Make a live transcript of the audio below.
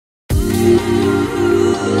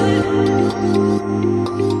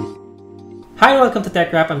Hi, welcome to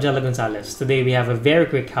TechRap. I'm Jella Gonzalez. Today we have a very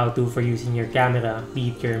quick how-to for using your camera, be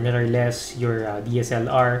it your mirrorless, your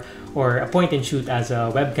DSLR, or a point-and-shoot as a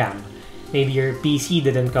webcam. Maybe your PC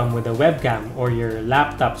didn't come with a webcam, or your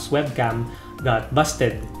laptop's webcam got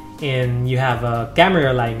busted and you have a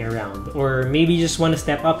camera lying around, or maybe you just want to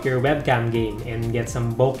step up your webcam game and get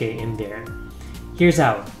some bokeh in there. Here's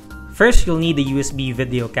how. First, you'll need a USB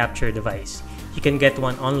video capture device. You can get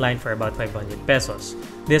one online for about 500 pesos.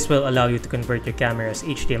 This will allow you to convert your camera's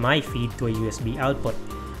HDMI feed to a USB output.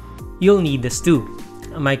 You'll need this too,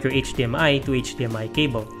 a micro HDMI to HDMI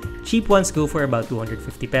cable. Cheap ones go for about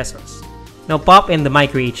 250 pesos. Now pop in the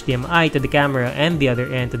micro HDMI to the camera and the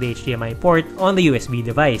other end to the HDMI port on the USB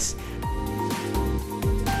device.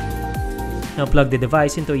 Now plug the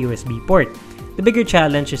device into a USB port. The bigger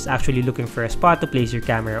challenge is actually looking for a spot to place your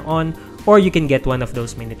camera on, or you can get one of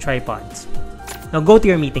those mini tripods. Now go to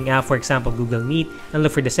your meeting app, for example Google Meet, and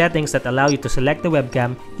look for the settings that allow you to select the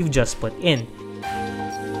webcam you've just put in.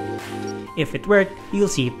 If it worked, you'll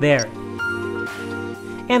see it there.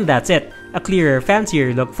 And that's it, a clearer,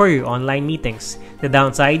 fancier look for your online meetings. The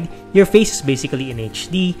downside, your face is basically in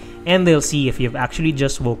HD, and they'll see if you've actually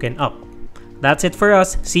just woken up. That's it for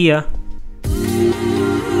us, see ya!